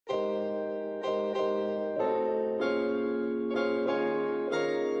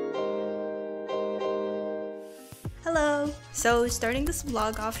Hello! So starting this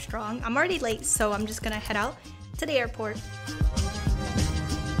vlog off strong. I'm already late, so I'm just gonna head out to the airport.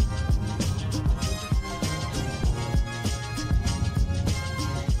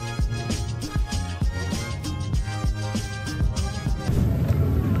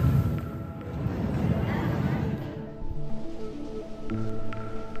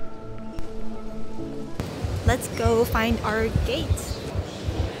 Let's go find our gate.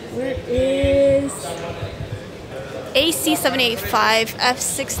 Where is AC785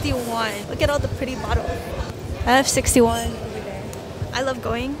 F61? Look at all the pretty bottles. F61 over there. I love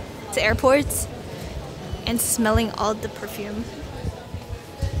going to airports and smelling all the perfume.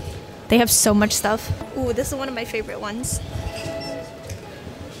 They have so much stuff. Ooh, this is one of my favorite ones.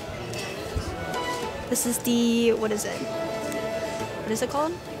 This is the, what is it? What is it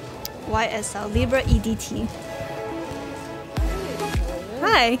called? YSL Libra EDT.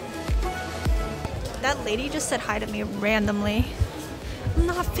 Hi. That lady just said hi to me randomly. I'm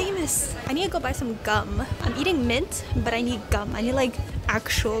not famous. I need to go buy some gum. I'm eating mint, but I need gum. I need like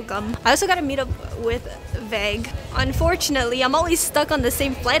actual gum. I also gotta meet up with Veg. Unfortunately, I'm always stuck on the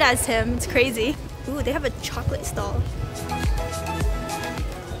same flight as him. It's crazy. Ooh, they have a chocolate stall.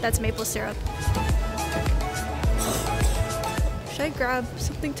 That's maple syrup. Should I grab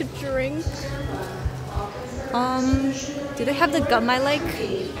something to drink? Do they have the gum I like?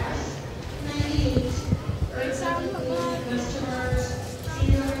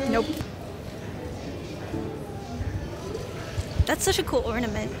 Nope. That's such a cool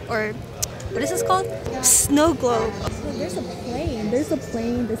ornament. Or what is this called? Snow globe. Oh, there's a plane. There's a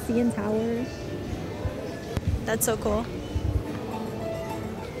plane, the CN Tower. That's so cool.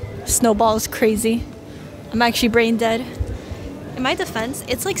 Snowball is crazy. I'm actually brain dead. In my defense,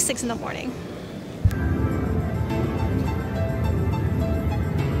 it's like 6 in the morning.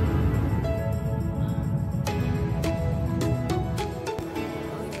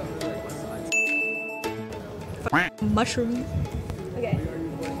 Mushroom. Okay.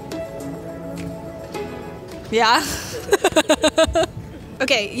 Yeah.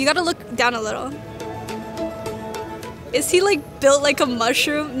 Okay, you gotta look down a little. Is he like built like a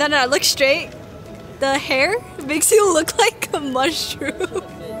mushroom? No, look straight. The hair makes you look like a mushroom.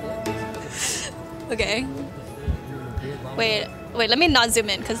 Okay. Wait, let me not zoom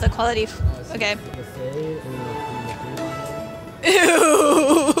in because the quality. Okay.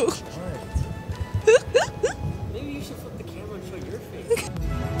 Ew. Maybe you should flip the camera and show your face.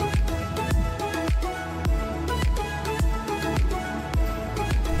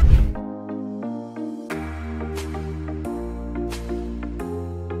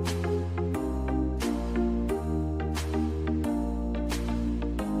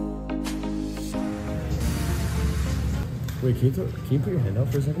 Wait, can you put your hand out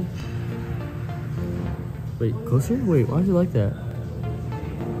for a second? Wait, closer? Wait, why is it like that?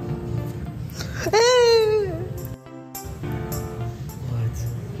 What?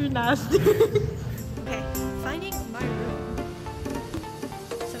 You're nasty. Okay, finding my room.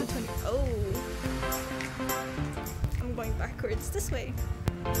 720. Oh. I'm going backwards. This way.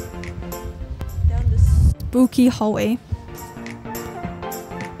 Down this spooky hallway.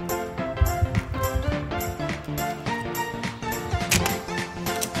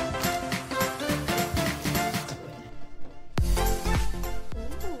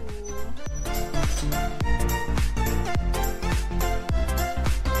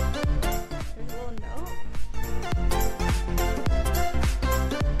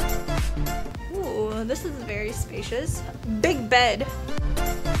 This is very spacious. Big bed.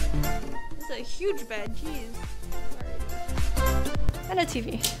 This is a huge bed, jeez. And a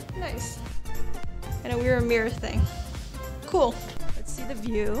TV. Nice. And a weird mirror thing. Cool. Let's see the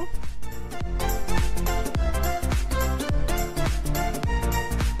view.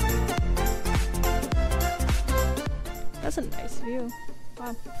 That's a nice view.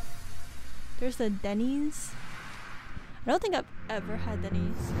 Wow. There's the Denny's. I don't think I've ever had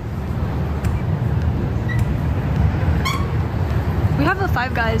Denny's. We have a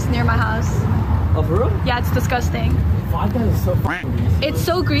Five Guys near my house. Oh, for real? Yeah, it's disgusting. Five Guys is so fucking greasy. It's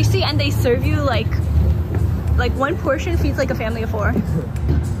so greasy and they serve you like one portion feeds like a family of 4. We're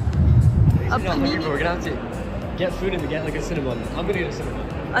gonna have to get food and get like a Cinnabon. I'm gonna get a Cinnabon.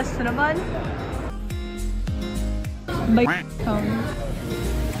 A Cinnabon? My cone.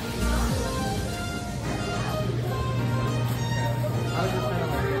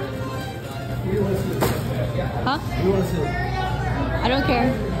 Huh? You want to sit? I don't care.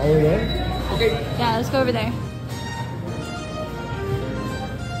 All the way? Okay. Yeah, let's go over there.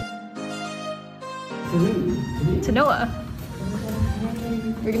 To Noah.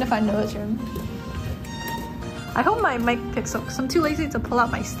 We're gonna find Noah's room. I hope my mic picks up because I'm too lazy to pull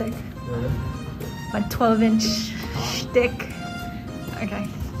out my stick. My 12-inch stick. Okay.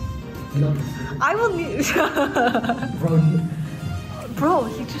 I will need. Bro,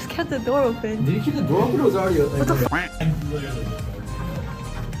 you just kept the door open. Did you keep the door open or was it already open? What the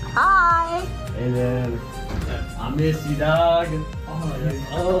Hi! Hey man. I miss you, dog.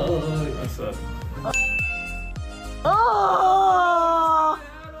 What's up? Oh!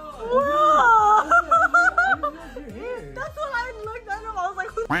 Whoa! That's what I looked at him. I was like,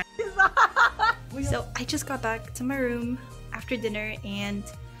 who is that? So I just got back to my room after dinner and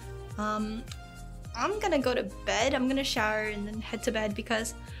I'm gonna go to bed. I'm gonna shower and then head to bed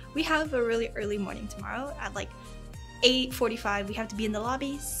because we have a really early morning tomorrow at like 8:45. We have to be in the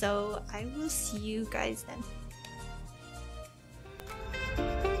lobby, so I will see you guys then.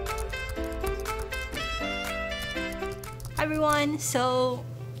 Hi everyone, so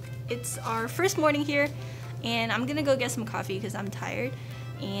it's our first morning here and I'm gonna go get some coffee because I'm tired,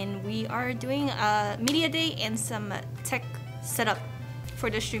 and we are doing a media day and some tech setup for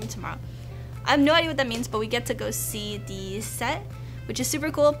the stream tomorrow. I have no idea what that means, but we get to go see the set, which is super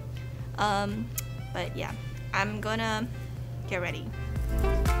cool. But yeah, I'm gonna get ready.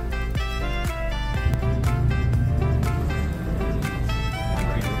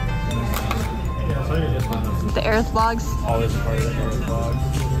 The Aerith vlogs. Always a part of the Aerith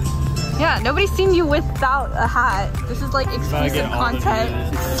vlogs. Yeah, nobody's seen you without a hat. This is like exclusive content.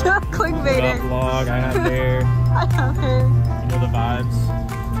 Clickbaiting. Vlog, I have hair. I have hair. You know the vibes.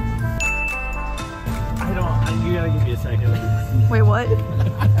 You gotta give me a second. Wait, what?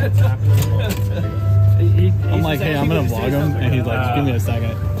 I'm like, hey, I'm gonna vlog him, and he's like, just give me a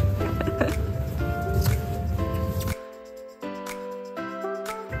second.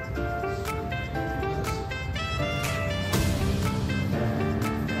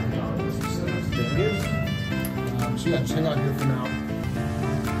 So yeah, just hang out here for now.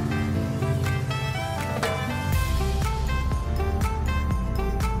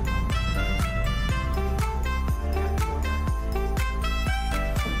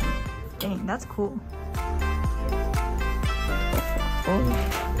 Dang, that's cool.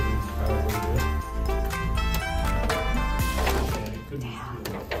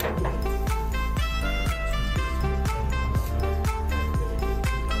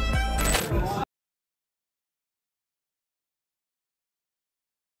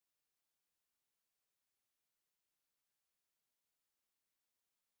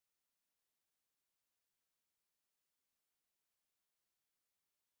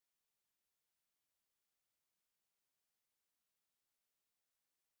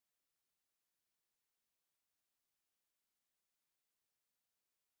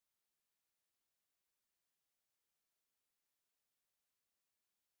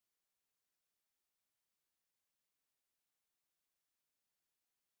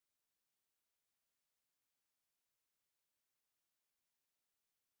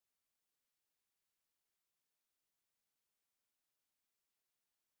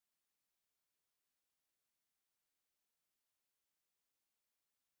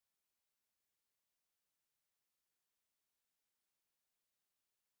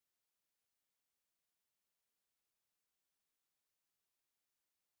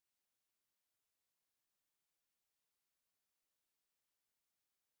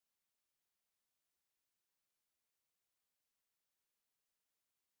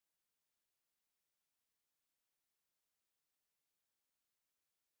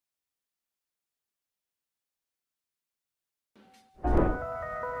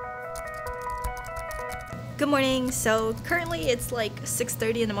 Good morning. So currently it's like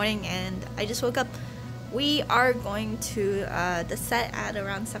 6:30 in the morning and I just woke up. We are going to the set at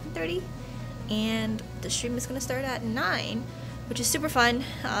around 7:30 and the stream is gonna start at 9, which is super fun.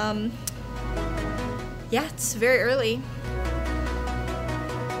 Yeah, it's very early.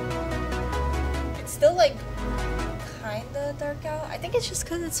 It's still like kinda dark out. I think it's just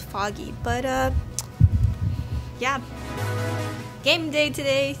because it's foggy, but yeah. Game day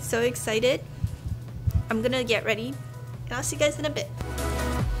today, so excited. I'm gonna get ready and I'll see you guys in a bit.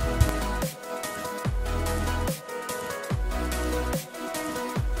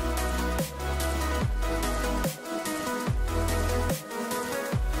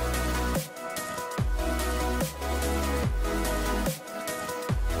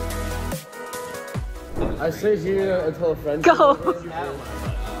 I stayed here until a friend Go!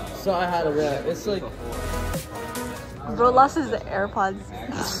 So I had a rant. It's like Bro lost his AirPods.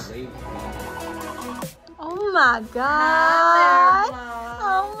 Oh my god!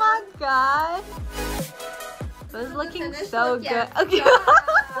 Oh my god! It was looking so good. Okay.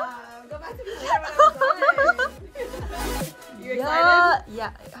 Go back to me later when I'm done. You excited?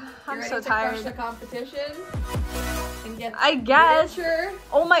 Yeah. I'm You so ready to tired. crush the competition and get I guess. richer?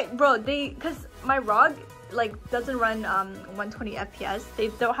 Oh my, bro, cause my ROG like doesn't run 120 FPS. They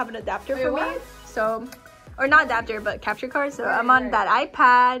don't have an adapter for me. What? So, or not adapter, but capture card. So I'm on right. that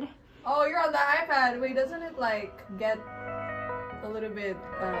iPad. Oh, you're on the iPad. Wait, doesn't it like get a little bit?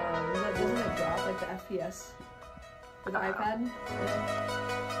 Doesn't it drop like the FPS for the iPad?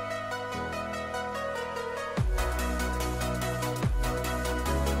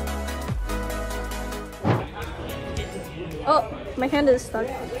 Oh, my hand is stuck.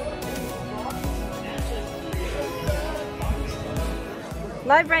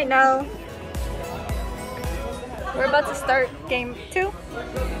 Live right now. We're about to start game 2.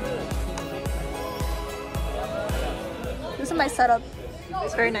 This is my setup.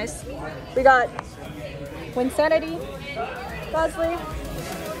 It's very nice. We got Winsanity, Bosley,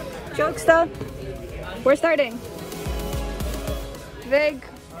 Jokesta. We're starting. Vig.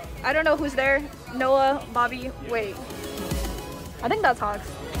 I don't know who's there. Noah, Bobby. Wait. I think that's Hawks.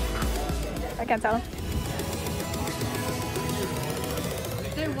 I can't tell.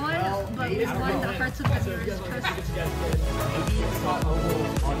 They won, but we won the hearts of the viewers.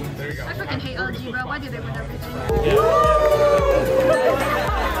 I freaking hate LG, bro. Why do they win everything?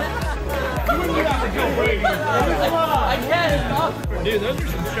 Dude, those are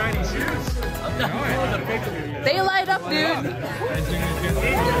some shiny shoes. They light up, dude.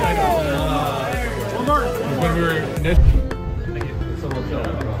 When we were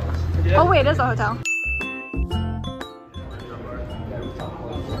Oh wait, it's a hotel.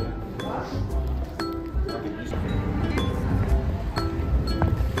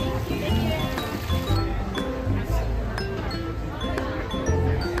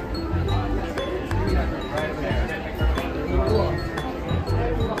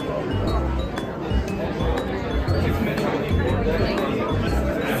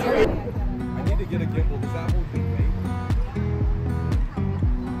 I need to get a gimbal. Does that hold good weight?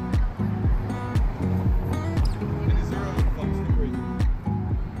 And is there a thumbstick where you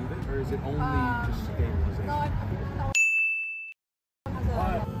move it, or is it only just stabilization?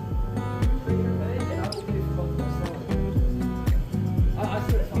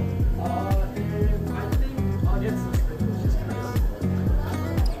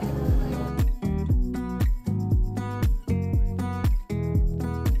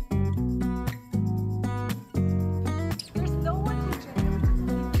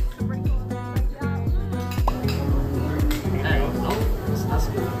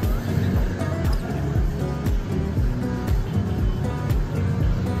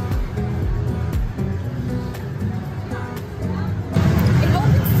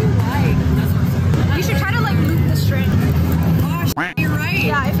 You should try to like loop the string. Oh, you're right.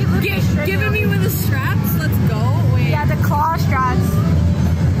 Yeah, if you loop the string. Giving me with the straps. Let's go. Wait. Yeah, the claw straps.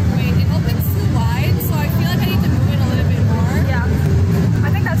 Wait. It opens too wide, so I feel like I need to move it a little bit more. Yeah,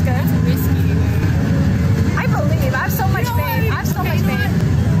 I think that's good. Risky. I believe. I have so much faith. I have so much faith.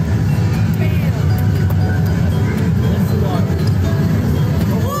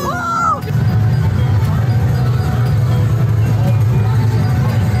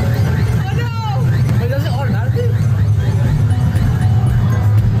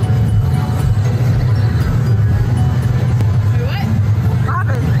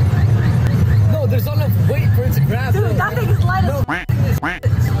 Dude, that thing is light as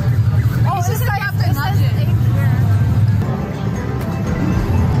oh, this is like Captain Legend.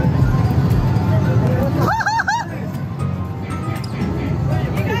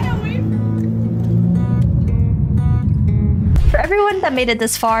 For everyone that made it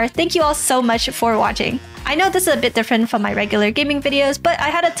this far, thank you all so much for watching. I know this is a bit different from my regular gaming videos, but I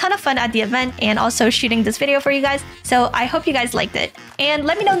had a ton of fun at the event and also shooting this video for you guys, so I hope you guys liked it. And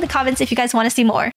let me know in the comments if you guys want to see more.